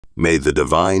May the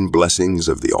divine blessings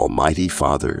of the Almighty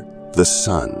Father, the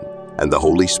Son, and the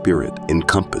Holy Spirit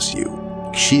encompass you,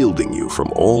 shielding you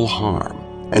from all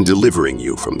harm and delivering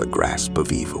you from the grasp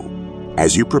of evil.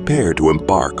 As you prepare to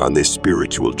embark on this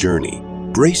spiritual journey,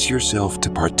 brace yourself to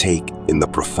partake in the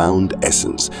profound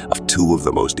essence of two of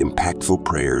the most impactful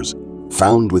prayers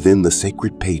found within the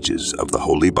sacred pages of the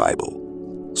Holy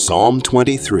Bible, Psalm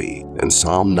 23 and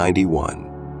Psalm 91.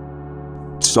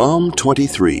 Psalm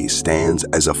 23 stands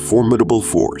as a formidable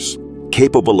force,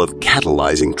 capable of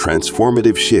catalyzing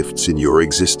transformative shifts in your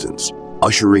existence,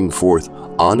 ushering forth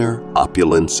honor,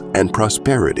 opulence, and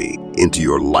prosperity into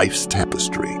your life's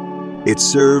tapestry. It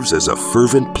serves as a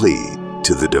fervent plea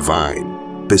to the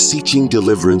divine, beseeching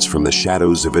deliverance from the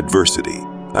shadows of adversity,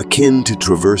 akin to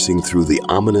traversing through the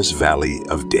ominous valley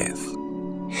of death.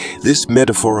 This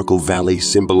metaphorical valley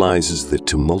symbolizes the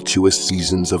tumultuous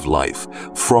seasons of life,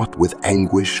 fraught with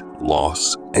anguish,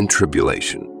 loss, and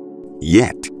tribulation.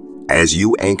 Yet, as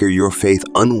you anchor your faith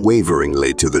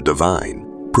unwaveringly to the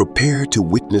divine, prepare to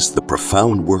witness the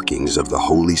profound workings of the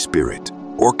Holy Spirit,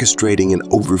 orchestrating an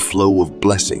overflow of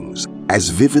blessings as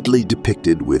vividly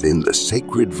depicted within the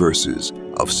sacred verses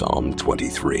of Psalm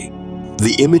 23.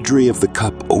 The imagery of the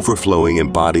cup overflowing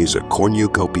embodies a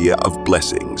cornucopia of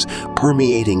blessings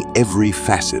permeating every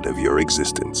facet of your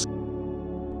existence.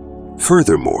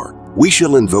 Furthermore, we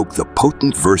shall invoke the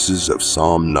potent verses of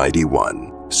Psalm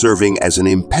 91, serving as an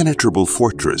impenetrable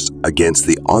fortress against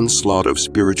the onslaught of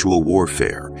spiritual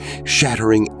warfare,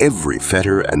 shattering every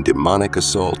fetter and demonic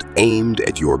assault aimed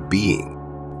at your being.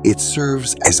 It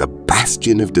serves as a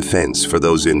bastion of defense for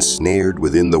those ensnared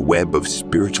within the web of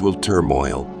spiritual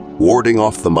turmoil, warding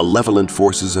off the malevolent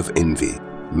forces of envy,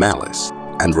 malice,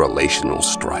 and relational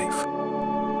strife.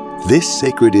 This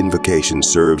sacred invocation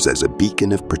serves as a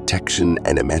beacon of protection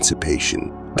and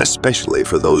emancipation, especially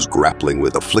for those grappling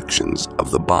with afflictions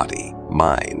of the body,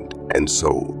 mind, and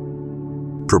soul.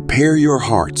 Prepare your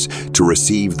hearts to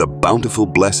receive the bountiful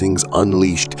blessings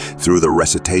unleashed through the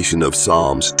recitation of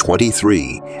Psalms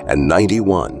 23 and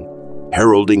 91,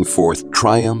 heralding forth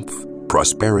triumph,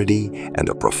 prosperity, and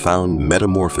a profound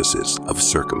metamorphosis of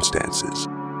circumstances.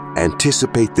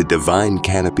 Anticipate the divine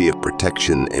canopy of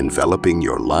protection enveloping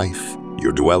your life,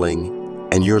 your dwelling,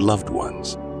 and your loved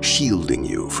ones, shielding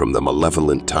you from the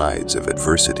malevolent tides of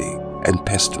adversity and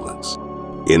pestilence.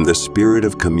 In the spirit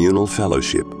of communal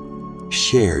fellowship,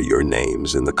 share your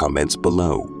names in the comments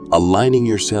below, aligning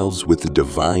yourselves with the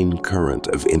divine current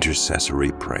of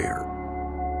intercessory prayer.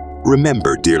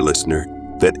 Remember, dear listener,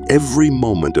 that every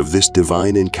moment of this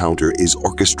divine encounter is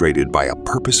orchestrated by a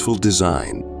purposeful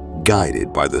design,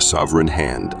 guided by the sovereign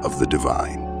hand of the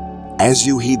divine. As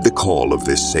you heed the call of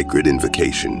this sacred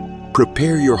invocation,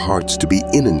 prepare your hearts to be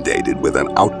inundated with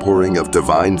an outpouring of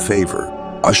divine favor,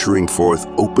 ushering forth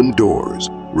open doors,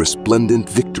 resplendent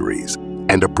victories,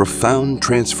 and a profound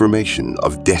transformation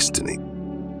of destiny.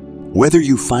 Whether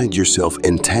you find yourself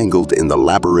entangled in the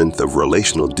labyrinth of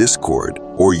relational discord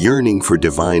or yearning for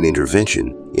divine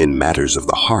intervention in matters of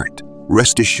the heart,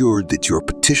 rest assured that your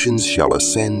petitions shall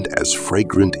ascend as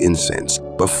fragrant incense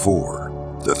before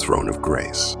the throne of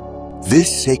grace.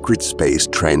 This sacred space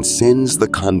transcends the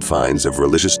confines of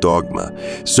religious dogma,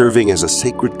 serving as a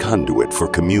sacred conduit for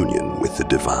communion with the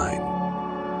divine.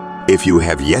 If you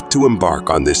have yet to embark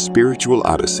on this spiritual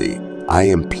odyssey, I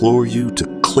implore you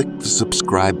to click the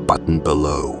subscribe button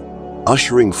below,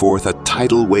 ushering forth a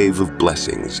tidal wave of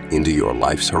blessings into your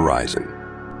life's horizon.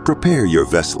 Prepare your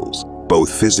vessels, both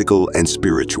physical and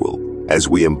spiritual, as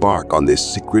we embark on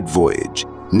this sacred voyage,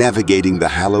 navigating the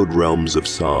hallowed realms of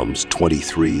Psalms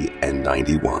 23 and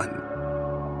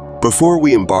 91. Before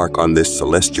we embark on this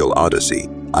celestial odyssey,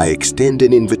 I extend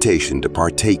an invitation to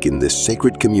partake in this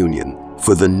sacred communion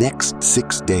for the next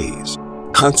 6 days,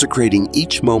 consecrating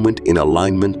each moment in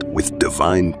alignment with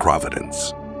divine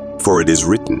providence. For it is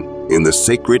written in the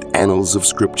sacred annals of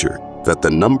Scripture that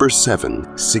the number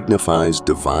 7 signifies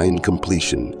divine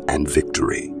completion and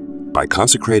victory. By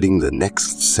consecrating the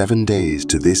next 7 days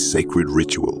to this sacred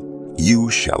ritual, you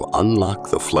shall unlock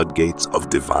the floodgates of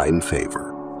divine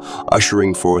favor,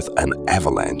 ushering forth an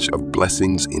avalanche of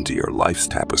blessings into your life's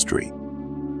tapestry.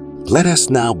 Let us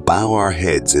now bow our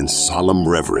heads in solemn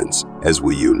reverence as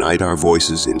we unite our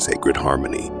voices in sacred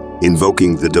harmony,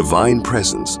 invoking the divine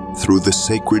presence through the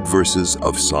sacred verses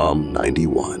of Psalm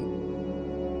 91.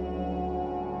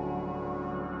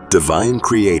 Divine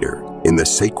Creator, in the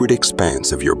sacred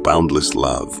expanse of your boundless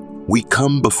love, we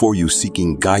come before you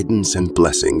seeking guidance and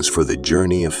blessings for the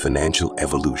journey of financial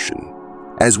evolution.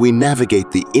 As we navigate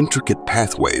the intricate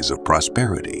pathways of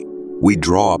prosperity, we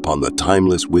draw upon the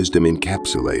timeless wisdom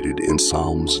encapsulated in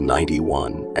Psalms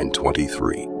 91 and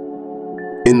 23.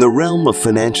 In the realm of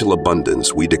financial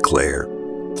abundance, we declare,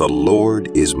 "The Lord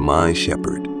is my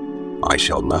shepherd. I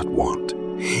shall not want.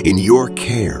 In your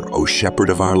care, O shepherd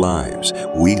of our lives,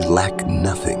 we lack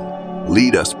nothing.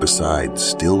 Lead us beside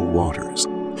still waters,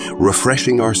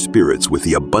 refreshing our spirits with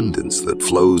the abundance that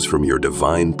flows from your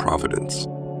divine providence.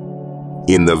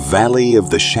 In the valley of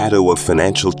the shadow of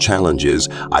financial challenges,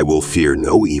 I will fear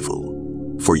no evil,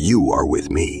 for you are with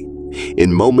me.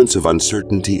 In moments of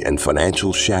uncertainty and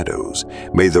financial shadows,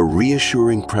 may the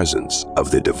reassuring presence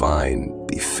of the divine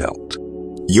be felt.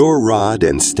 Your rod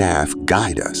and staff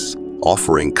guide us,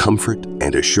 offering comfort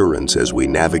and assurance as we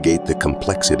navigate the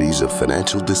complexities of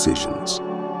financial decisions.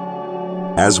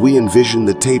 As we envision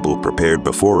the table prepared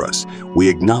before us, we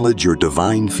acknowledge your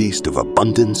divine feast of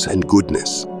abundance and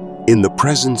goodness. In the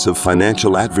presence of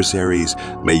financial adversaries,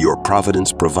 may your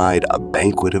providence provide a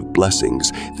banquet of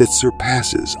blessings that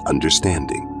surpasses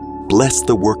understanding. Bless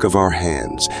the work of our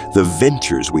hands, the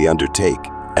ventures we undertake,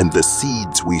 and the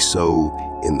seeds we sow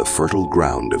in the fertile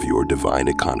ground of your divine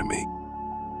economy.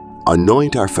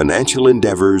 Anoint our financial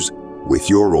endeavors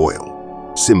with your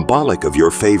oil. Symbolic of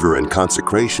your favor and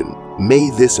consecration,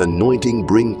 may this anointing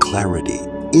bring clarity,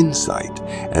 insight,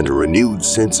 and a renewed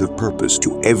sense of purpose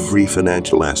to every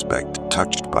financial aspect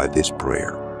touched by this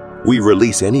prayer. We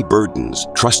release any burdens,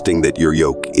 trusting that your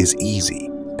yoke is easy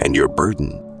and your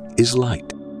burden is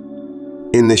light.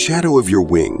 In the shadow of your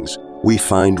wings, we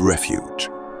find refuge.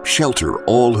 Shelter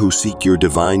all who seek your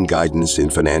divine guidance in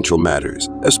financial matters,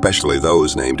 especially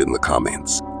those named in the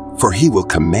comments. For he will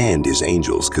command his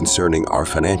angels concerning our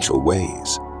financial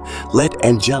ways. Let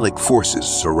angelic forces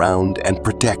surround and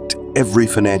protect every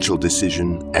financial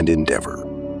decision and endeavor.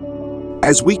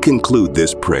 As we conclude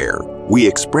this prayer, we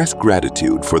express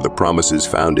gratitude for the promises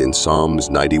found in Psalms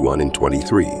 91 and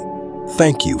 23.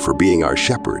 Thank you for being our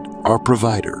shepherd, our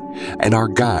provider, and our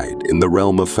guide in the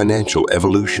realm of financial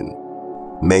evolution.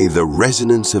 May the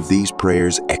resonance of these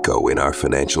prayers echo in our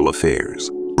financial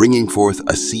affairs, bringing forth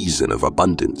a season of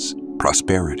abundance,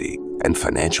 prosperity, and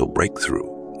financial breakthrough.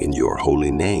 In your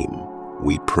holy name,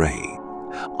 we pray.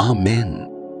 Amen.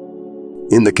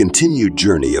 In the continued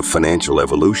journey of financial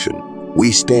evolution,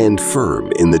 we stand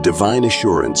firm in the divine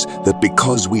assurance that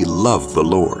because we love the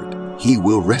Lord, He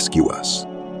will rescue us.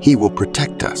 He will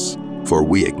protect us, for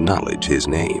we acknowledge His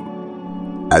name.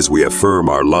 As we affirm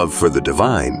our love for the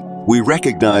divine, we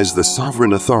recognize the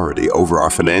sovereign authority over our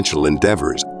financial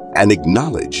endeavors and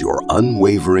acknowledge your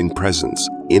unwavering presence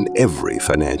in every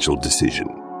financial decision.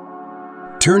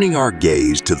 Turning our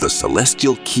gaze to the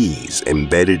celestial keys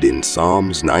embedded in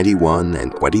Psalms 91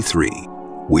 and 23,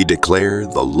 we declare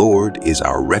the Lord is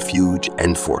our refuge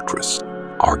and fortress,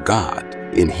 our God.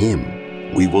 In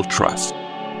Him we will trust.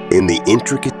 In the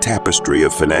intricate tapestry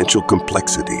of financial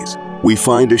complexities, we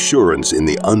find assurance in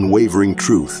the unwavering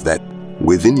truth that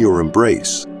within your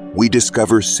embrace, we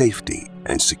discover safety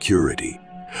and security.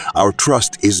 Our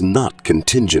trust is not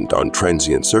contingent on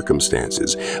transient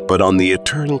circumstances, but on the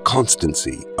eternal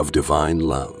constancy of divine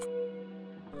love.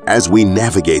 As we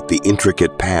navigate the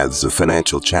intricate paths of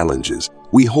financial challenges,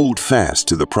 we hold fast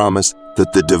to the promise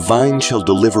that the divine shall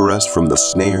deliver us from the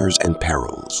snares and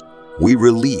perils. We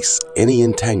release any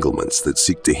entanglements that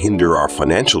seek to hinder our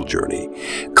financial journey,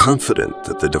 confident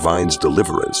that the divine's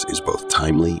deliverance is both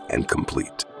timely and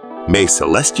complete. May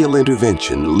celestial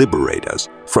intervention liberate us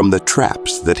from the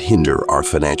traps that hinder our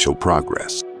financial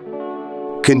progress.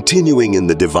 Continuing in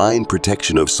the divine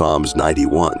protection of Psalms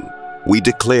 91, we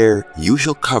declare, you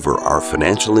shall cover our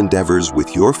financial endeavors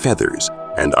with your feathers,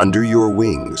 and under your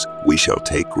wings we shall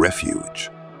take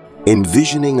refuge.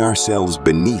 Envisioning ourselves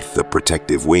beneath the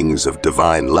protective wings of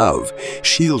divine love,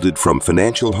 shielded from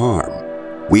financial harm,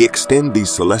 we extend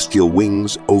these celestial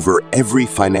wings over every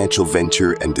financial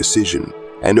venture and decision,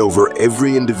 and over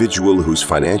every individual whose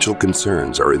financial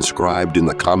concerns are inscribed in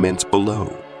the comments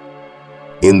below.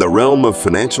 In the realm of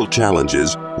financial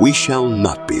challenges, we shall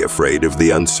not be afraid of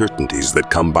the uncertainties that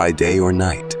come by day or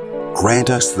night. Grant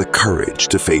us the courage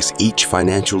to face each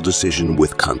financial decision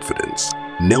with confidence,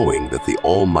 knowing that the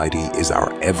Almighty is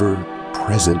our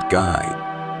ever-present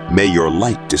guide. May your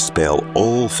light dispel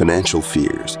all financial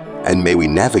fears, and may we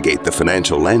navigate the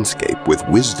financial landscape with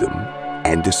wisdom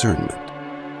and discernment.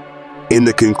 In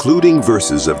the concluding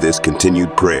verses of this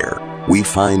continued prayer, we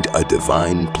find a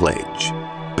divine pledge.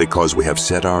 Because we have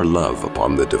set our love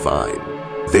upon the divine,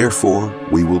 therefore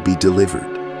we will be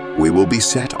delivered. We will be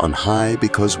set on high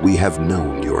because we have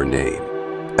known your name.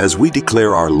 As we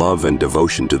declare our love and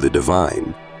devotion to the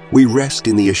divine, we rest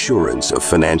in the assurance of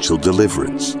financial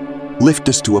deliverance. Lift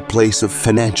us to a place of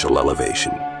financial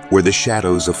elevation, where the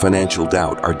shadows of financial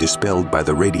doubt are dispelled by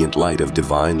the radiant light of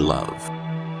divine love.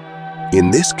 In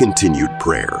this continued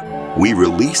prayer, we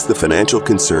release the financial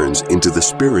concerns into the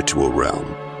spiritual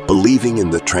realm, believing in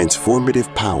the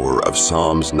transformative power of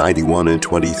Psalms 91 and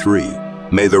 23.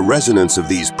 May the resonance of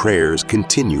these prayers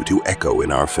continue to echo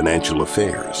in our financial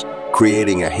affairs,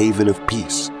 creating a haven of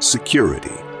peace,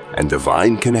 security, and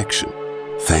divine connection.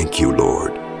 Thank you,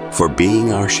 Lord, for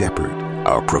being our shepherd,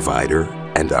 our provider,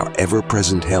 and our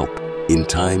ever-present help in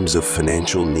times of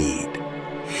financial need.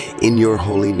 In your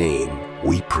holy name,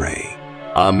 we pray.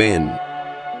 Amen.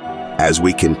 As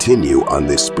we continue on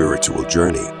this spiritual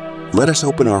journey, let us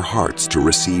open our hearts to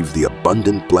receive the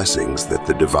abundant blessings that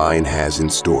the divine has in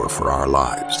store for our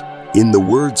lives. In the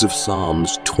words of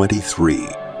Psalms 23,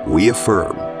 we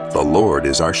affirm, "The Lord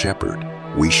is our shepherd,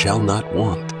 we shall not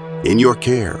want. In your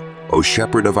care, O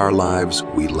shepherd of our lives,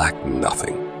 we lack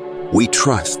nothing." We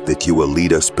trust that you will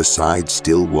lead us beside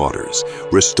still waters,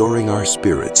 restoring our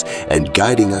spirits and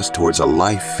guiding us towards a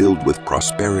life filled with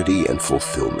prosperity and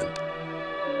fulfillment.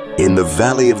 In the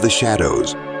valley of the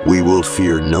shadows, we will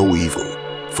fear no evil,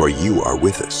 for you are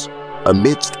with us.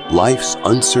 Amidst life's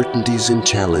uncertainties and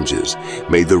challenges,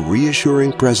 may the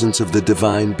reassuring presence of the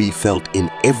divine be felt in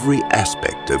every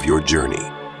aspect of your journey.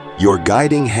 Your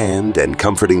guiding hand and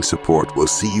comforting support will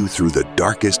see you through the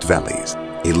darkest valleys,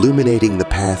 illuminating the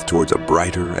path towards a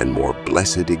brighter and more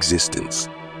blessed existence.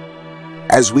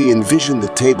 As we envision the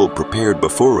table prepared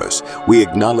before us, we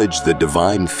acknowledge the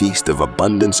divine feast of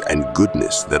abundance and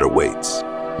goodness that awaits.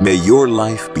 May your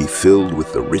life be filled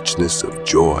with the richness of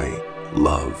joy,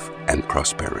 love, and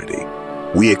prosperity.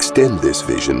 We extend this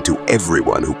vision to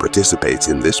everyone who participates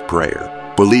in this prayer,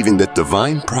 believing that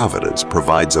divine providence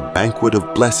provides a banquet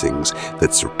of blessings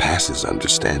that surpasses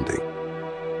understanding.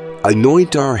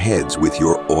 Anoint our heads with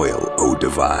your oil, O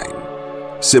divine.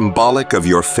 Symbolic of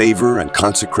your favor and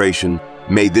consecration,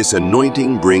 may this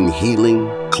anointing bring healing,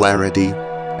 clarity,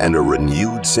 and a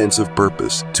renewed sense of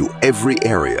purpose to every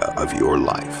area of your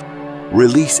life.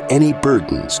 Release any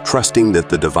burdens, trusting that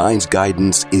the divine's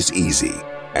guidance is easy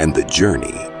and the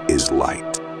journey is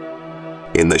light.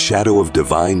 In the shadow of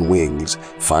divine wings,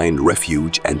 find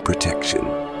refuge and protection.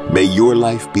 May your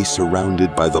life be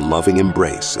surrounded by the loving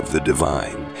embrace of the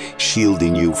divine,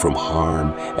 shielding you from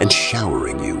harm and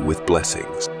showering you with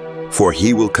blessings. For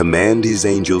he will command his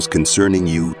angels concerning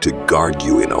you to guard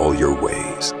you in all your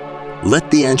ways.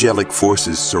 Let the angelic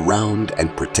forces surround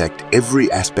and protect every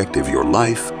aspect of your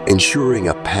life, ensuring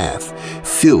a path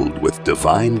filled with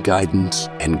divine guidance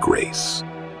and grace.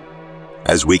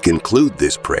 As we conclude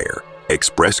this prayer,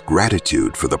 express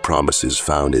gratitude for the promises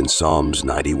found in Psalms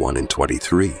 91 and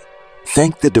 23.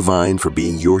 Thank the divine for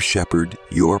being your shepherd,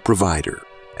 your provider,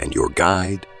 and your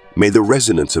guide. May the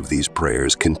resonance of these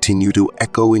prayers continue to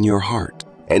echo in your heart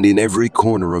and in every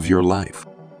corner of your life.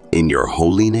 In your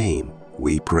holy name,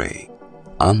 we pray.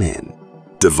 Amen.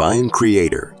 Divine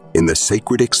Creator, in the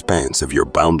sacred expanse of your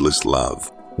boundless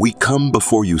love, we come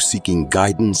before you seeking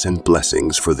guidance and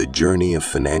blessings for the journey of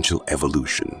financial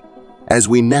evolution. As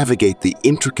we navigate the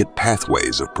intricate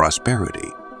pathways of prosperity,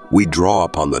 we draw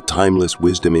upon the timeless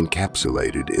wisdom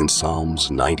encapsulated in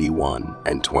Psalms 91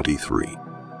 and 23.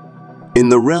 In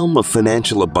the realm of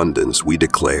financial abundance, we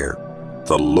declare,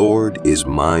 "The Lord is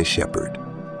my shepherd,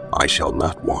 I shall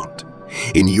not want.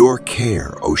 In your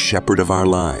care, O shepherd of our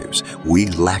lives, we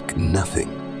lack nothing.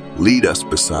 Lead us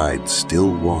beside still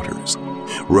waters,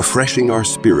 refreshing our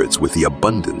spirits with the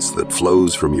abundance that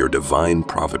flows from your divine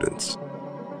providence.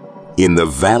 In the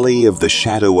valley of the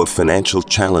shadow of financial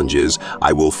challenges,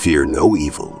 I will fear no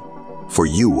evil, for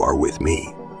you are with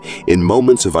me. In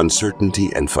moments of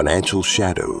uncertainty and financial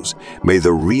shadows, may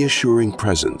the reassuring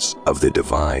presence of the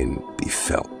divine be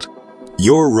felt.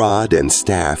 Your rod and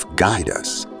staff guide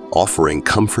us, offering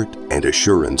comfort and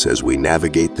assurance as we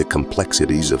navigate the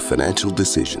complexities of financial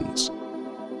decisions.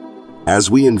 As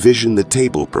we envision the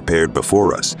table prepared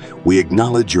before us, we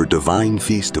acknowledge your divine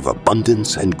feast of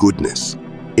abundance and goodness.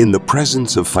 In the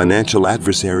presence of financial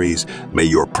adversaries, may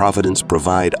your providence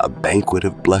provide a banquet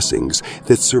of blessings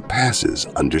that surpasses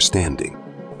understanding.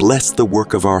 Bless the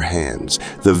work of our hands,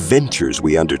 the ventures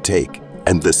we undertake,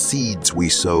 and the seeds we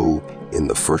sow in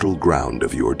the fertile ground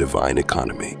of your divine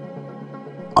economy.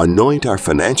 Anoint our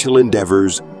financial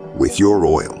endeavors with your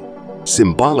oil.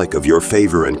 Symbolic of your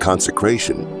favor and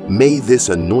consecration, may this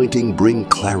anointing bring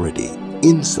clarity,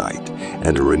 insight,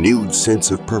 and a renewed sense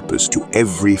of purpose to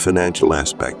every financial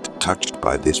aspect touched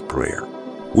by this prayer.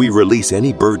 We release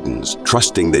any burdens,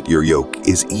 trusting that your yoke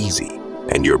is easy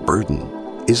and your burden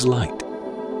is light.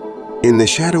 In the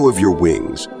shadow of your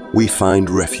wings, we find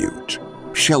refuge.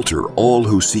 Shelter all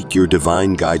who seek your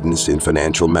divine guidance in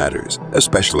financial matters,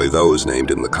 especially those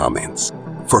named in the comments.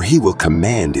 for he will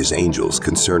command his angels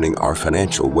concerning our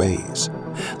financial ways.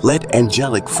 Let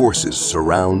angelic forces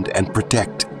surround and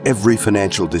protect every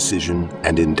financial decision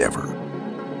and endeavor.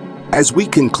 As we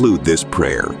conclude this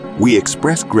prayer, we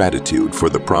express gratitude for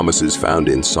the promises found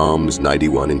in Psalms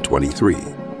 91 and 23.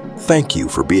 Thank you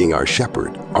for being our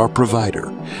shepherd, our provider,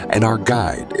 and our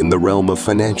guide in the realm of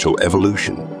financial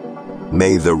evolution.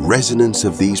 May the resonance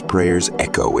of these prayers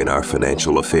echo in our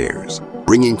financial affairs,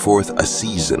 bringing forth a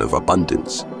season of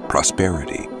abundance,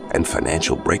 prosperity, and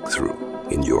financial breakthrough.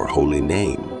 In your holy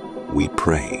name, we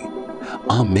pray.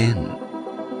 Amen.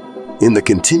 In the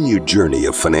continued journey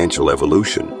of financial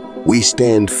evolution, we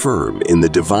stand firm in the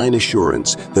divine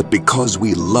assurance that because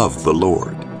we love the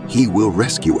Lord, He will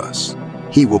rescue us.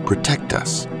 He will protect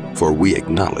us, for we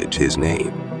acknowledge His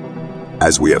name.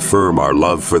 As we affirm our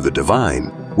love for the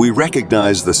divine, we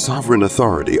recognize the sovereign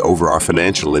authority over our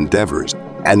financial endeavors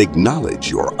and acknowledge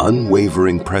your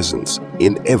unwavering presence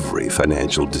in every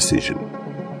financial decision.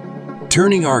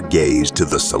 Turning our gaze to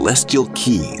the celestial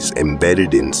keys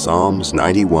embedded in Psalms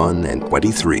 91 and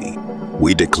 23,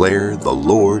 we declare the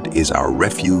Lord is our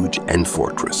refuge and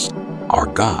fortress, our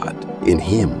God. In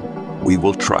Him we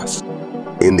will trust.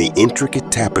 In the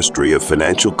intricate tapestry of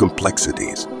financial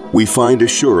complexities, we find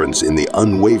assurance in the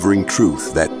unwavering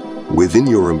truth that within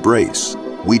your embrace,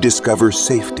 we discover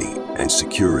safety and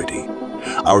security.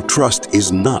 Our trust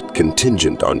is not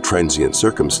contingent on transient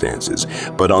circumstances,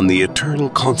 but on the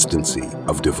eternal constancy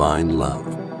of divine love.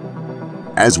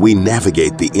 As we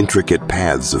navigate the intricate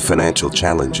paths of financial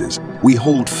challenges, we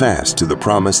hold fast to the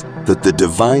promise that the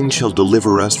divine shall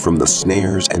deliver us from the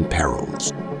snares and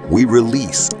perils. We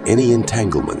release any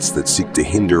entanglements that seek to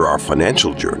hinder our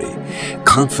financial journey,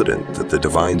 confident that the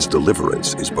divine's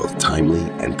deliverance is both timely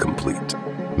and complete.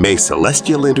 May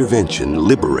celestial intervention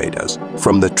liberate us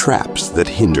from the traps that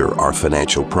hinder our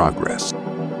financial progress.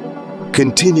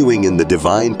 Continuing in the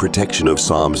divine protection of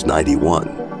Psalms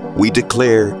 91, we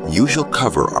declare, you shall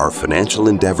cover our financial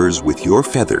endeavors with your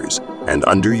feathers, and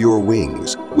under your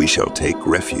wings we shall take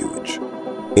refuge.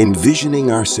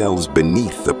 Envisioning ourselves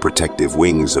beneath the protective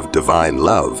wings of divine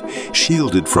love,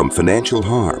 shielded from financial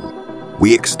harm,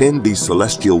 we extend these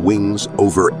celestial wings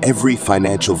over every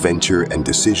financial venture and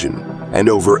decision, and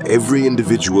over every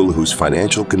individual whose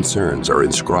financial concerns are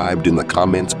inscribed in the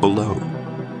comments below.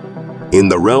 In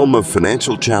the realm of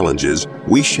financial challenges,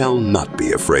 we shall not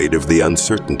be afraid of the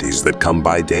uncertainties that come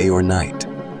by day or night.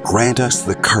 Grant us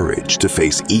the courage to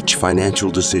face each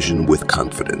financial decision with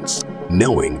confidence,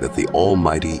 knowing that the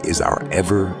Almighty is our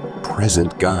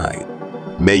ever-present guide.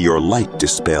 May your light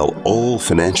dispel all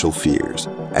financial fears,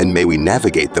 and may we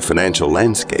navigate the financial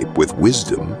landscape with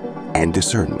wisdom and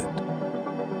discernment.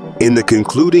 In the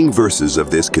concluding verses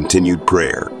of this continued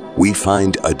prayer, we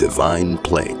find a divine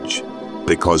pledge.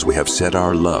 Because we have set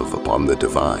our love upon the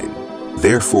divine,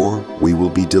 therefore we will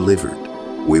be delivered.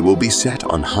 We will be set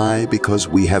on high because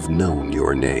we have known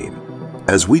your name.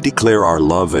 As we declare our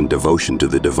love and devotion to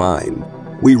the divine,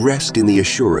 we rest in the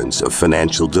assurance of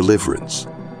financial deliverance.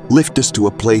 Lift us to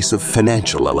a place of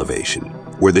financial elevation,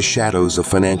 where the shadows of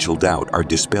financial doubt are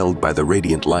dispelled by the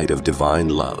radiant light of divine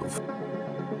love.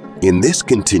 In this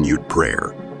continued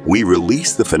prayer, we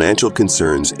release the financial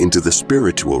concerns into the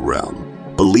spiritual realm,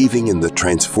 believing in the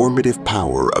transformative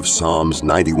power of Psalms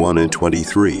 91 and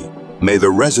 23. May the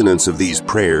resonance of these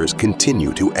prayers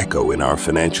continue to echo in our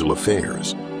financial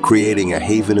affairs, creating a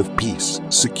haven of peace,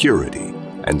 security,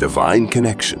 and divine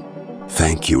connection.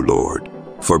 Thank you, Lord,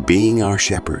 for being our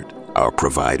shepherd, our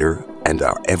provider, and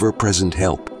our ever-present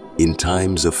help in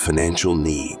times of financial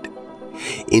need.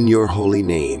 In your holy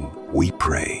name, we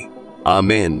pray.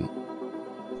 Amen.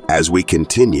 As we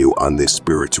continue on this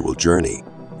spiritual journey,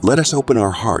 let us open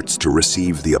our hearts to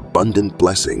receive the abundant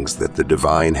blessings that the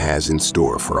divine has in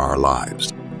store for our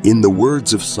lives. In the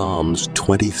words of Psalms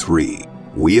 23,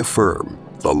 we affirm,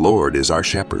 the Lord is our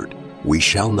shepherd, we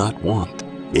shall not want.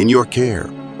 In your care,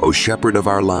 O shepherd of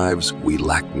our lives, we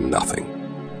lack nothing.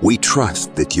 We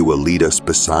trust that you will lead us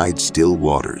beside still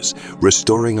waters,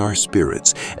 restoring our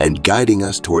spirits and guiding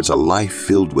us towards a life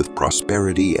filled with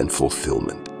prosperity and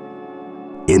fulfillment.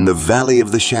 In the valley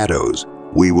of the shadows,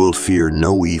 we will fear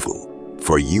no evil,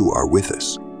 for you are with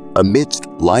us. Amidst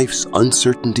life's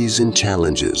uncertainties and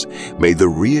challenges, may the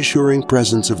reassuring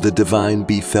presence of the divine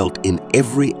be felt in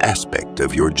every aspect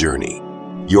of your journey.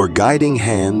 Your guiding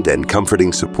hand and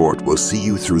comforting support will see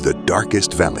you through the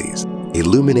darkest valleys,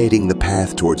 illuminating the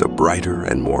path towards a brighter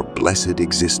and more blessed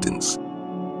existence.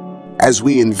 As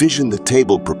we envision the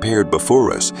table prepared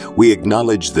before us, we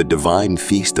acknowledge the divine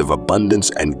feast of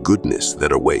abundance and goodness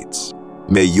that awaits.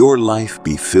 May your life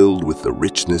be filled with the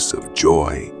richness of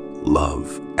joy,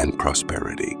 love, and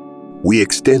prosperity. We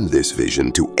extend this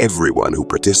vision to everyone who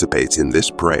participates in this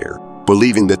prayer,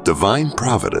 believing that divine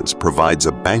providence provides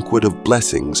a banquet of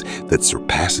blessings that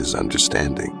surpasses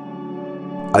understanding.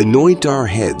 Anoint our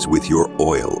heads with your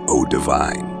oil, O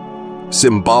divine.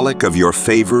 Symbolic of your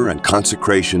favor and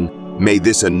consecration, may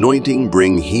this anointing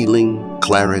bring healing,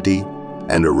 clarity,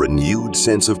 and a renewed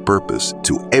sense of purpose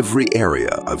to every area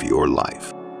of your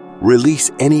life. Release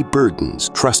any burdens,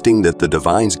 trusting that the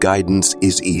divine's guidance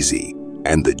is easy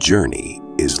and the journey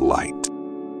is light.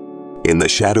 In the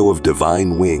shadow of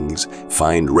divine wings,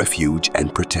 find refuge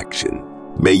and protection.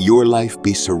 May your life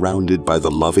be surrounded by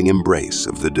the loving embrace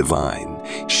of the divine,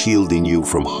 shielding you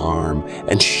from harm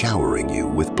and showering you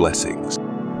with blessings.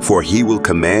 For he will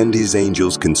command his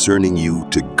angels concerning you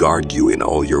to guard you in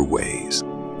all your ways.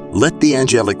 Let the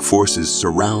angelic forces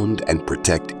surround and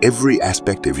protect every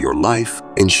aspect of your life,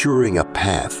 ensuring a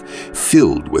path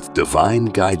filled with divine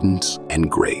guidance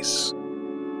and grace.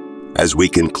 As we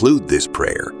conclude this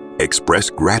prayer, express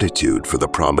gratitude for the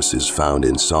promises found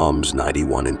in Psalms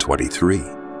 91 and 23.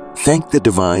 Thank the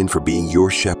divine for being your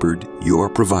shepherd, your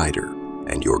provider,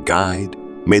 and your guide.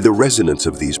 May the resonance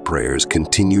of these prayers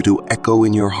continue to echo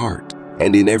in your heart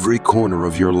and in every corner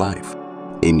of your life.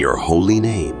 In your holy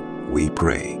name, we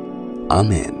pray.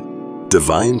 Amen.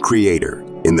 Divine Creator,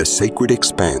 in the sacred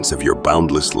expanse of your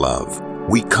boundless love,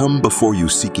 we come before you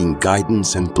seeking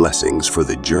guidance and blessings for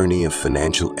the journey of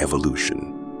financial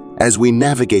evolution. As we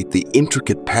navigate the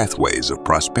intricate pathways of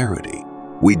prosperity,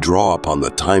 we draw upon the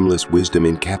timeless wisdom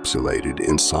encapsulated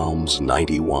in Psalms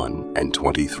 91 and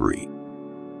 23.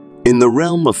 In the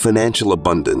realm of financial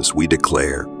abundance, we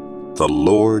declare, "The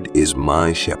Lord is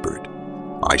my shepherd.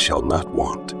 I shall not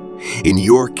want. In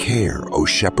your care, O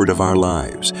shepherd of our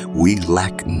lives, we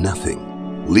lack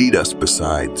nothing. Lead us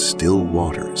beside still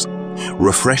waters,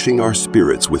 refreshing our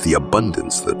spirits with the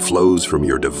abundance that flows from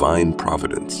your divine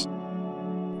providence.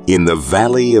 In the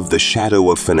valley of the shadow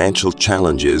of financial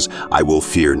challenges, I will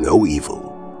fear no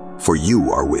evil, for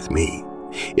you are with me.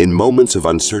 In moments of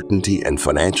uncertainty and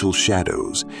financial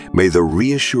shadows, may the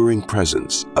reassuring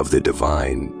presence of the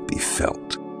divine be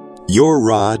felt. Your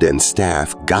rod and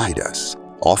staff guide us,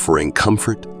 offering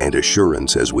comfort and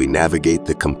assurance as we navigate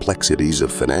the complexities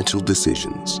of financial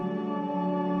decisions.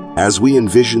 As we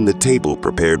envision the table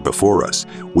prepared before us,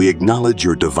 we acknowledge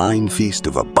your divine feast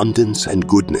of abundance and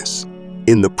goodness.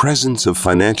 In the presence of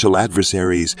financial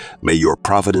adversaries, may your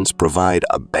providence provide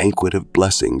a banquet of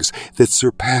blessings that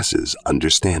surpasses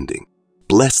understanding.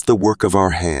 Bless the work of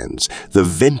our hands, the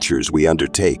ventures we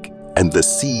undertake, and the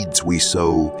seeds we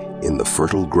sow in the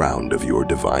fertile ground of your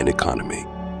divine economy.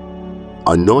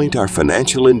 Anoint our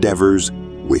financial endeavors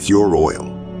with your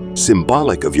oil.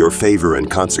 Symbolic of your favor and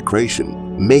consecration,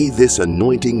 may this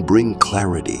anointing bring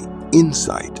clarity,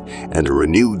 insight, and a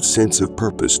renewed sense of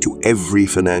purpose to every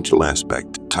financial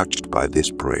aspect touched by this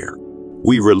prayer.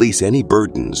 We release any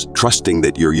burdens, trusting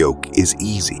that your yoke is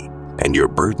easy and your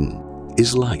burden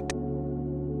is light.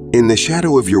 In the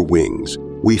shadow of your wings,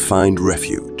 we find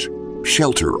refuge.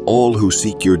 Shelter all who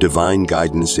seek your divine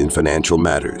guidance in financial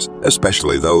matters,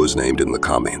 especially those named in the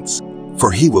comments.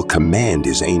 For he will command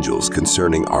his angels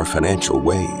concerning our financial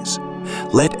ways.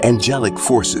 Let angelic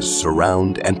forces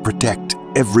surround and protect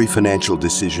every financial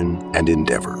decision and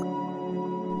endeavor.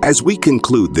 As we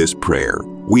conclude this prayer,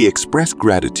 we express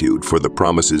gratitude for the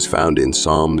promises found in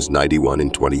Psalms 91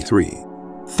 and 23.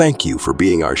 Thank you for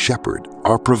being our shepherd,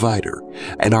 our provider,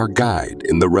 and our guide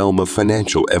in the realm of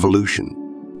financial evolution.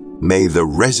 May the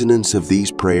resonance of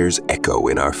these prayers echo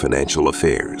in our financial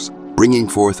affairs, bringing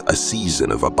forth a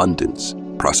season of abundance,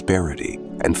 prosperity,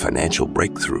 and financial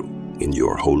breakthrough. In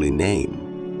your holy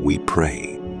name, we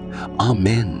pray.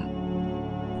 Amen.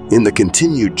 In the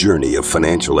continued journey of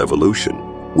financial evolution,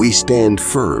 we stand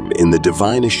firm in the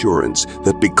divine assurance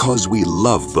that because we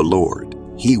love the Lord,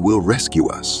 He will rescue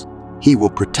us. He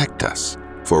will protect us,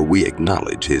 for we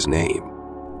acknowledge His name.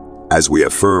 As we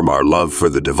affirm our love for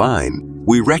the divine,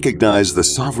 we recognize the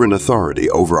sovereign authority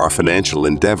over our financial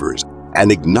endeavors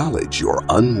and acknowledge your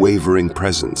unwavering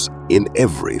presence in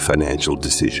every financial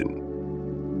decision.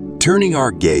 Turning our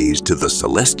gaze to the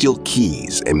celestial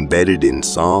keys embedded in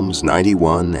Psalms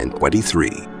 91 and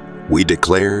 23, we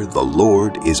declare the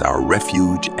Lord is our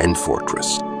refuge and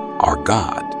fortress, our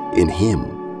God. In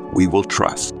Him we will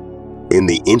trust. In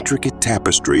the intricate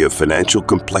tapestry of financial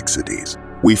complexities,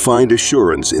 we find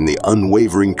assurance in the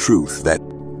unwavering truth that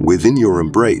within your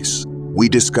embrace, we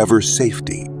discover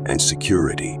safety and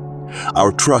security.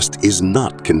 Our trust is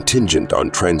not contingent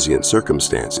on transient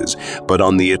circumstances, but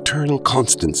on the eternal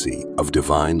constancy of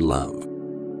divine love.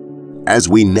 As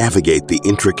we navigate the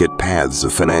intricate paths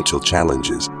of financial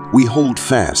challenges, we hold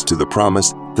fast to the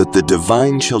promise that the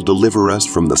divine shall deliver us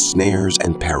from the snares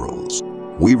and perils.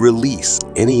 We release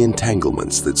any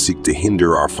entanglements that seek to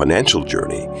hinder our financial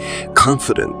journey,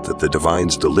 confident that the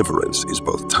divine's deliverance is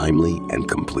both timely and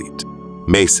complete.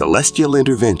 May celestial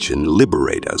intervention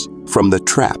liberate us from the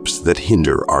traps that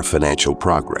hinder our financial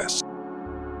progress.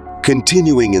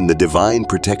 Continuing in the divine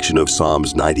protection of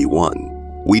Psalms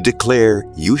 91, we declare,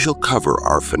 "You shall cover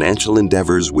our financial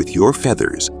endeavors with your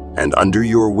feathers, and under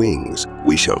your wings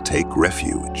we shall take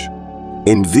refuge."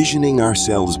 Envisioning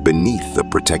ourselves beneath the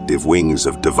protective wings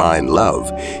of divine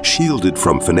love, shielded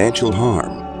from financial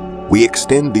harm, we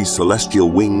extend these celestial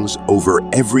wings over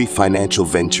every financial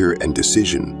venture and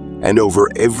decision, and over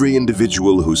every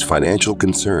individual whose financial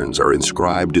concerns are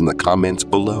inscribed in the comments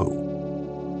below.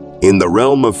 In the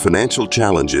realm of financial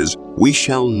challenges, we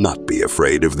shall not be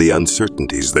afraid of the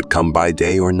uncertainties that come by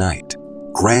day or night.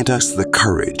 Grant us the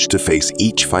courage to face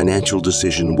each financial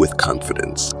decision with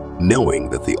confidence,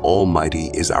 knowing that the Almighty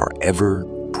is our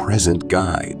ever-present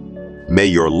guide. May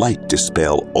your light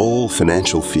dispel all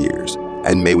financial fears,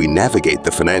 and may we navigate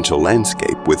the financial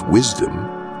landscape with wisdom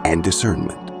and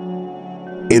discernment.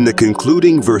 In the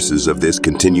concluding verses of this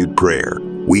continued prayer,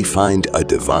 we find a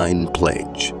divine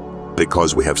pledge.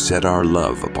 Because we have set our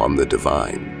love upon the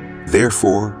divine,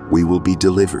 therefore we will be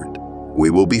delivered. We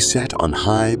will be set on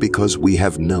high because we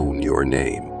have known your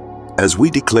name. As we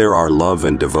declare our love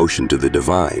and devotion to the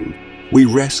divine, we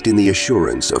rest in the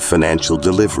assurance of financial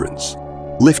deliverance.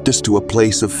 Lift us to a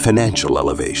place of financial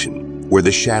elevation, where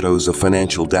the shadows of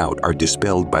financial doubt are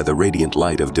dispelled by the radiant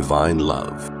light of divine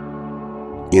love.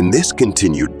 In this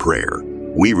continued prayer,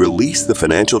 we release the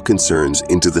financial concerns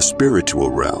into the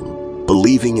spiritual realm,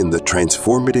 believing in the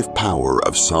transformative power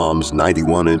of Psalms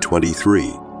 91 and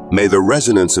 23. May the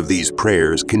resonance of these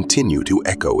prayers continue to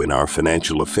echo in our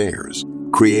financial affairs,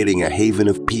 creating a haven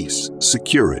of peace,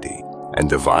 security, and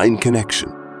divine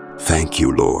connection. Thank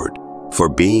you, Lord, for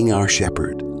being our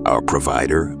shepherd, our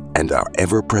provider, and our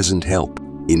ever-present help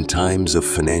in times of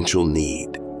financial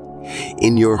need.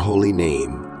 In your holy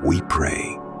name, we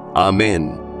pray.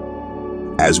 Amen.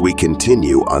 As we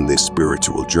continue on this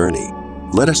spiritual journey,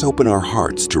 let us open our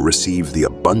hearts to receive the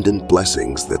abundant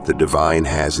blessings that the divine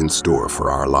has in store for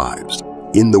our lives.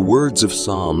 In the words of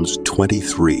Psalms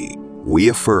 23, we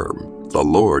affirm, "The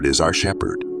Lord is our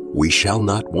shepherd, we shall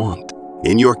not want.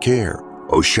 In your care,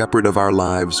 O shepherd of our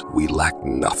lives, we lack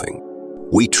nothing."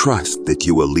 We trust that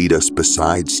you will lead us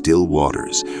beside still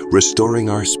waters, restoring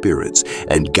our spirits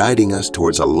and guiding us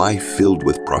towards a life filled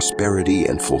with prosperity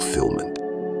and fulfillment.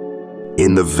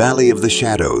 In the valley of the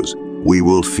shadows, we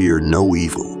will fear no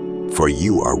evil, for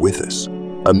you are with us.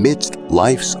 Amidst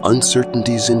life's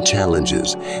uncertainties and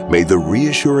challenges, may the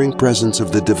reassuring presence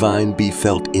of the divine be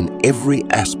felt in every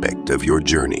aspect of your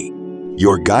journey.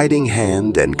 Your guiding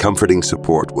hand and comforting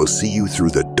support will see you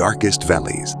through the darkest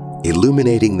valleys,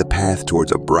 illuminating the path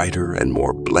towards a brighter and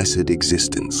more blessed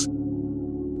existence.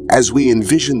 As we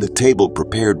envision the table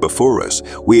prepared before us,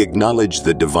 we acknowledge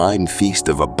the divine feast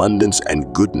of abundance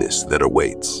and goodness that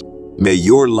awaits. May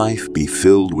your life be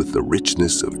filled with the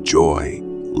richness of joy,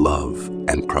 love,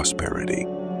 and prosperity.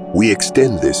 We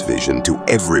extend this vision to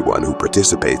everyone who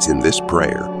participates in this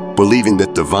prayer, believing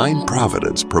that divine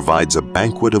providence provides a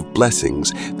banquet of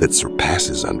blessings that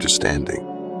surpasses understanding.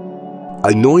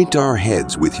 Anoint our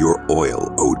heads with your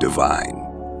oil, O divine.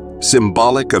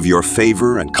 Symbolic of your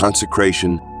favor and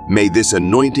consecration, may this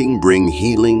anointing bring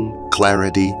healing,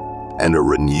 clarity, and a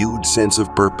renewed sense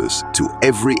of purpose to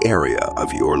every area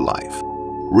of your life.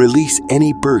 Release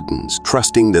any burdens,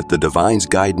 trusting that the divine's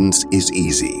guidance is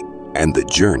easy and the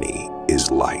journey is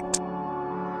light.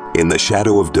 In the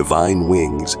shadow of divine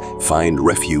wings, find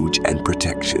refuge and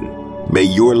protection. May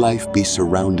your life be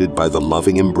surrounded by the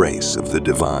loving embrace of the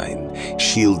divine,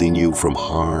 shielding you from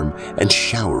harm and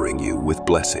showering you with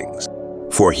blessings.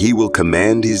 For he will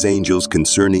command his angels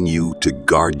concerning you to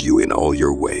guard you in all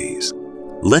your ways.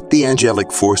 Let the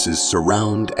angelic forces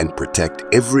surround and protect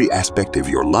every aspect of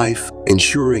your life,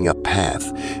 ensuring a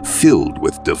path filled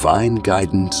with divine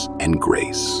guidance and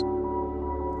grace.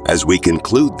 As we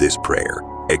conclude this prayer,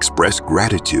 express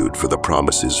gratitude for the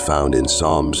promises found in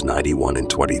Psalms 91 and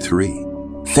 23.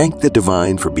 Thank the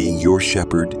divine for being your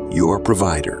shepherd, your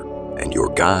provider, and your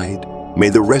guide. May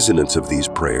the resonance of these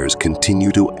prayers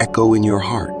continue to echo in your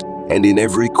heart and in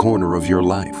every corner of your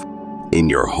life. In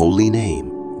your holy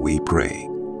name, we pray.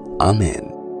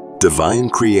 Amen. Divine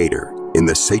Creator, in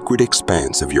the sacred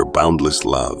expanse of your boundless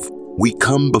love, we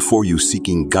come before you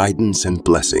seeking guidance and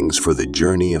blessings for the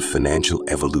journey of financial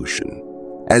evolution.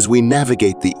 As we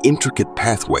navigate the intricate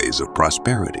pathways of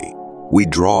prosperity, we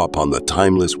draw upon the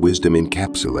timeless wisdom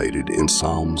encapsulated in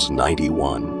Psalms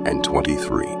 91 and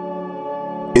 23.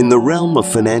 In the realm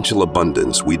of financial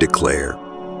abundance, we declare,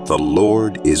 "The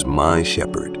Lord is my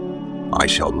shepherd. I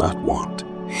shall not want.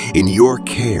 In your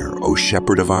care, O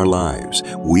shepherd of our lives,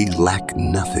 we lack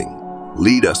nothing.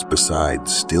 Lead us beside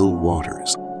still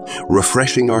waters,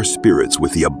 refreshing our spirits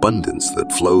with the abundance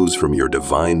that flows from your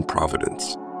divine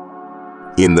providence.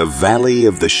 In the valley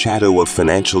of the shadow of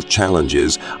financial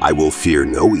challenges, I will fear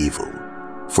no evil,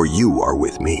 for you are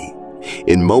with me.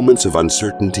 In moments of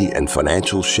uncertainty and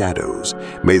financial shadows,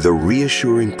 may the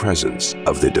reassuring presence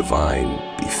of the divine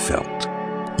be felt.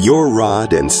 Your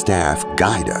rod and staff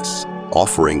guide us,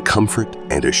 offering comfort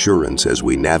and assurance as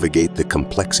we navigate the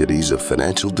complexities of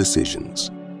financial decisions.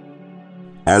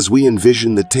 As we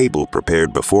envision the table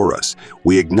prepared before us,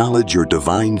 we acknowledge your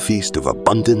divine feast of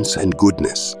abundance and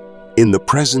goodness. In the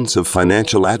presence of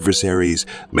financial adversaries,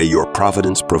 may your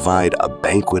providence provide a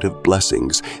banquet of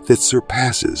blessings that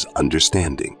surpasses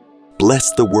understanding.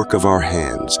 Bless the work of our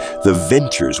hands, the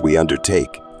ventures we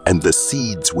undertake, and the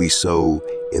seeds we sow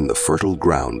in the fertile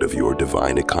ground of your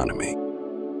divine economy.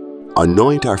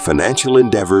 Anoint our financial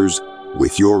endeavors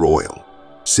with your oil.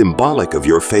 Symbolic of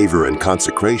your favor and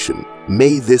consecration,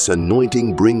 may this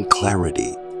anointing bring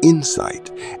clarity,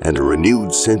 insight, and a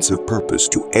renewed sense of purpose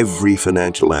to every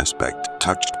financial aspect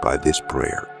touched by this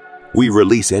prayer. We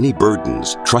release any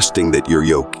burdens, trusting that your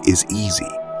yoke is easy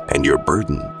and your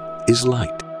burden is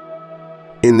light.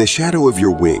 In the shadow of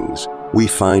your wings, we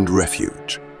find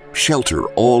refuge. Shelter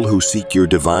all who seek your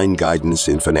divine guidance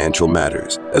in financial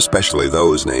matters, especially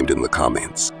those named in the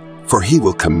comments. For he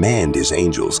will command his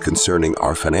angels concerning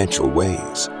our financial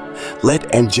ways.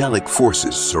 Let angelic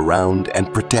forces surround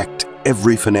and protect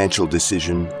every financial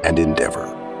decision and endeavor.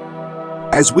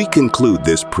 As we conclude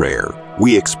this prayer,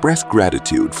 we express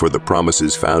gratitude for the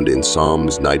promises found in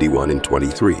Psalms 91 and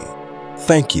 23.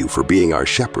 Thank you for being our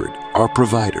shepherd, our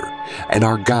provider, and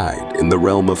our guide in the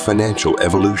realm of financial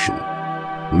evolution.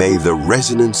 May the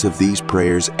resonance of these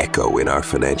prayers echo in our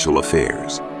financial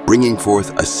affairs, bringing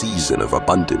forth a season of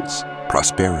abundance,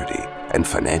 prosperity, and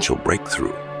financial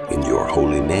breakthrough. In your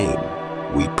holy name,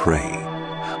 we pray.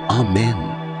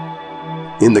 Amen.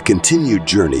 In the continued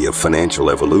journey of financial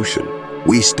evolution,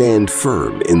 we stand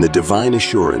firm in the divine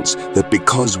assurance that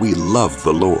because we love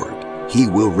the Lord, He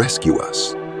will rescue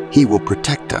us. He will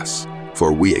protect us,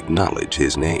 for we acknowledge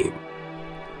His name.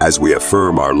 As we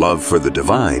affirm our love for the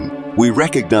divine, we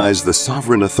recognize the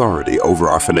sovereign authority over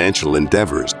our financial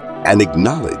endeavors and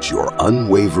acknowledge your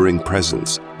unwavering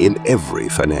presence in every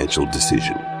financial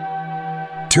decision.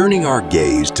 Turning our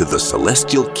gaze to the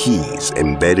celestial keys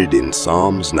embedded in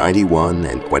Psalms 91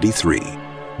 and 23,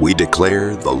 we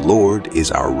declare the Lord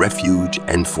is our refuge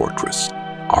and fortress,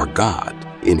 our God.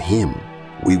 In Him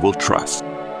we will trust.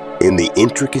 In the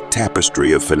intricate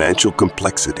tapestry of financial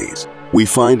complexities, we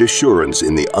find assurance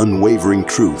in the unwavering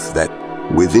truth that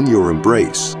within your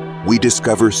embrace, we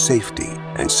discover safety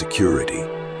and security.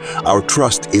 Our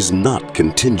trust is not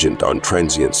contingent on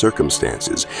transient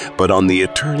circumstances, but on the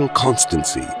eternal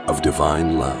constancy of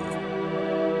divine love.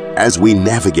 As we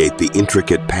navigate the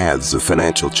intricate paths of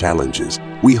financial challenges,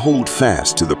 we hold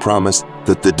fast to the promise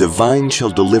that the divine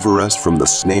shall deliver us from the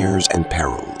snares and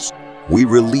perils. We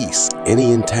release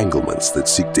any entanglements that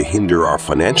seek to hinder our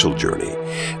financial journey,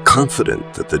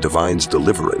 confident that the divine's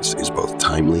deliverance is both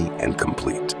timely and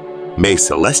complete. May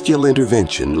celestial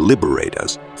intervention liberate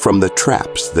us from the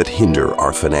traps that hinder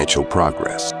our financial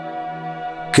progress.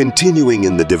 Continuing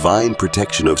in the divine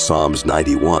protection of Psalms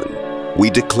 91, we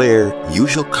declare, you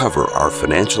shall cover our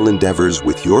financial endeavors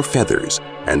with your feathers,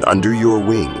 and under your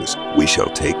wings we shall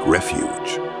take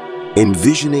refuge.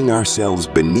 Envisioning ourselves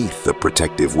beneath the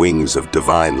protective wings of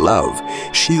divine love,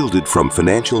 shielded from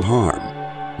financial harm,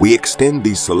 we extend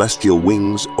these celestial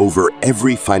wings over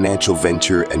every financial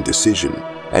venture and decision,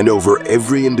 and over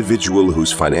every individual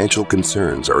whose financial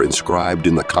concerns are inscribed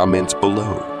in the comments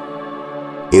below.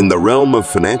 In the realm of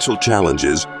financial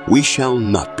challenges, we shall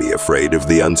not be afraid of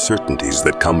the uncertainties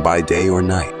that come by day or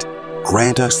night.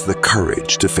 Grant us the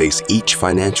courage to face each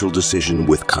financial decision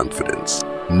with confidence,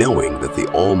 knowing that the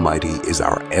Almighty is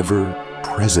our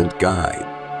ever-present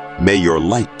guide. May your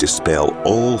light dispel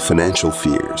all financial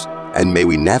fears, and may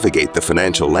we navigate the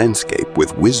financial landscape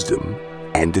with wisdom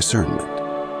and discernment.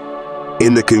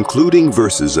 In the concluding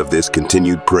verses of this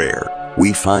continued prayer,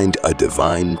 we find a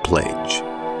divine pledge.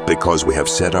 Because we have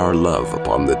set our love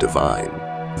upon the divine,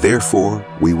 therefore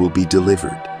we will be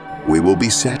delivered. We will be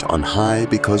set on high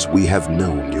because we have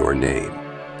known your name.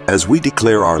 As we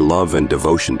declare our love and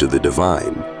devotion to the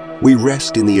divine, we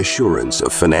rest in the assurance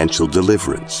of financial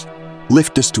deliverance.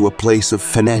 Lift us to a place of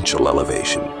financial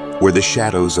elevation, where the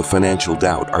shadows of financial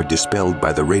doubt are dispelled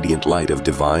by the radiant light of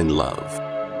divine love.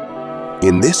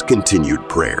 In this continued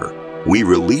prayer, we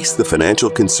release the financial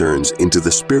concerns into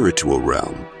the spiritual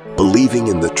realm, believing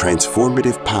in the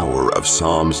transformative power of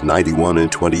Psalms 91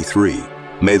 and 23.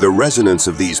 May the resonance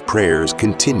of these prayers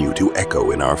continue to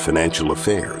echo in our financial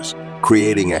affairs,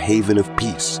 creating a haven of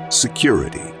peace,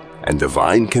 security, and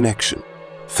divine connection.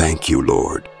 Thank you,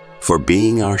 Lord, for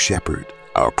being our shepherd,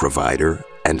 our provider,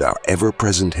 and our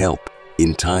ever-present help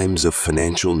in times of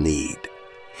financial need.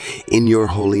 In your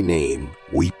holy name,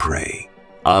 we pray.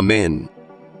 Amen.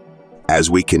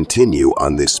 As we continue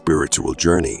on this spiritual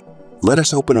journey, let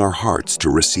us open our hearts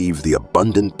to receive the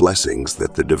abundant blessings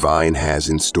that the divine has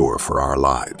in store for our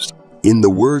lives. In the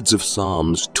words of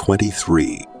Psalms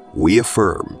 23, we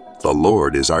affirm, "The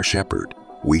Lord is our shepherd,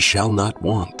 we shall not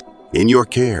want. In your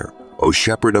care, O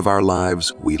shepherd of our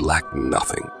lives, we lack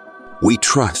nothing." We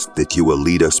trust that you will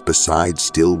lead us beside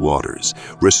still waters,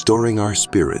 restoring our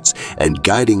spirits and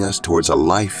guiding us towards a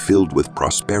life filled with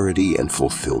prosperity and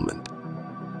fulfillment.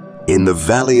 In the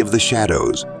valley of the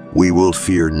shadows, we will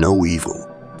fear no evil,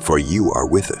 for you are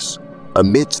with us.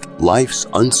 Amidst life's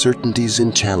uncertainties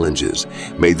and challenges,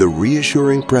 may the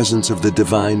reassuring presence of the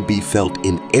divine be felt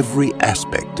in every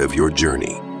aspect of your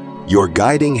journey. Your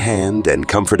guiding hand and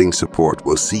comforting support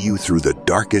will see you through the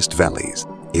darkest valleys,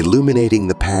 illuminating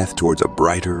the path towards a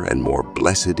brighter and more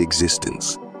blessed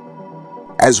existence.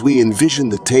 As we envision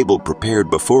the table prepared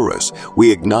before us,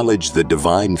 we acknowledge the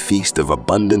divine feast of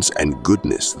abundance and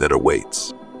goodness that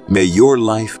awaits. May your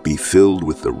life be filled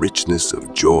with the richness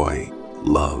of joy,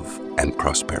 love, and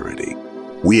prosperity.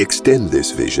 We extend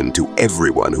this vision to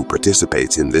everyone who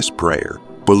participates in this prayer,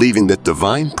 believing that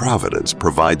divine providence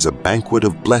provides a banquet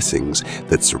of blessings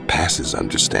that surpasses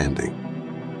understanding.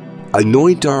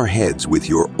 Anoint our heads with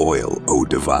your oil, O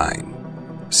divine.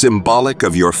 Symbolic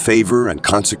of your favor and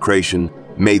consecration,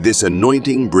 may this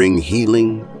anointing bring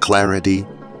healing, clarity,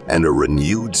 and a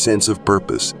renewed sense of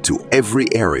purpose to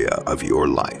every area of your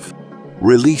life.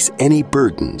 Release any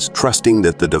burdens, trusting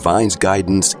that the divine's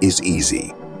guidance is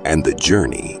easy and the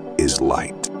journey is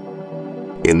light.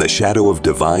 In the shadow of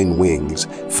divine wings,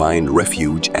 find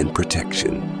refuge and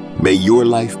protection. May your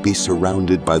life be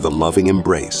surrounded by the loving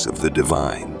embrace of the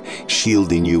divine,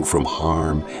 shielding you from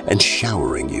harm and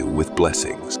showering you with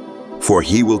blessings. For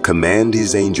he will command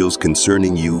his angels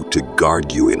concerning you to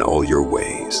guard you in all your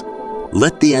ways.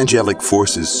 Let the angelic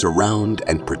forces surround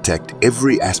and protect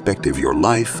every aspect of your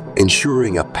life,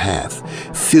 ensuring a path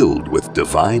filled with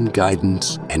divine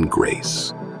guidance and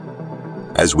grace.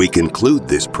 As we conclude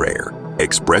this prayer,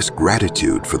 express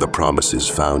gratitude for the promises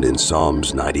found in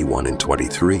Psalms 91 and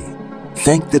 23.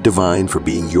 Thank the divine for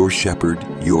being your shepherd,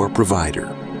 your provider,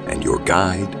 and your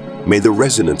guide. May the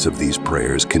resonance of these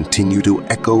prayers continue to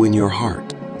echo in your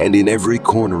heart and in every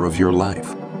corner of your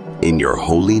life. In your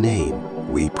holy name,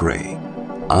 we pray.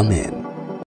 Amen.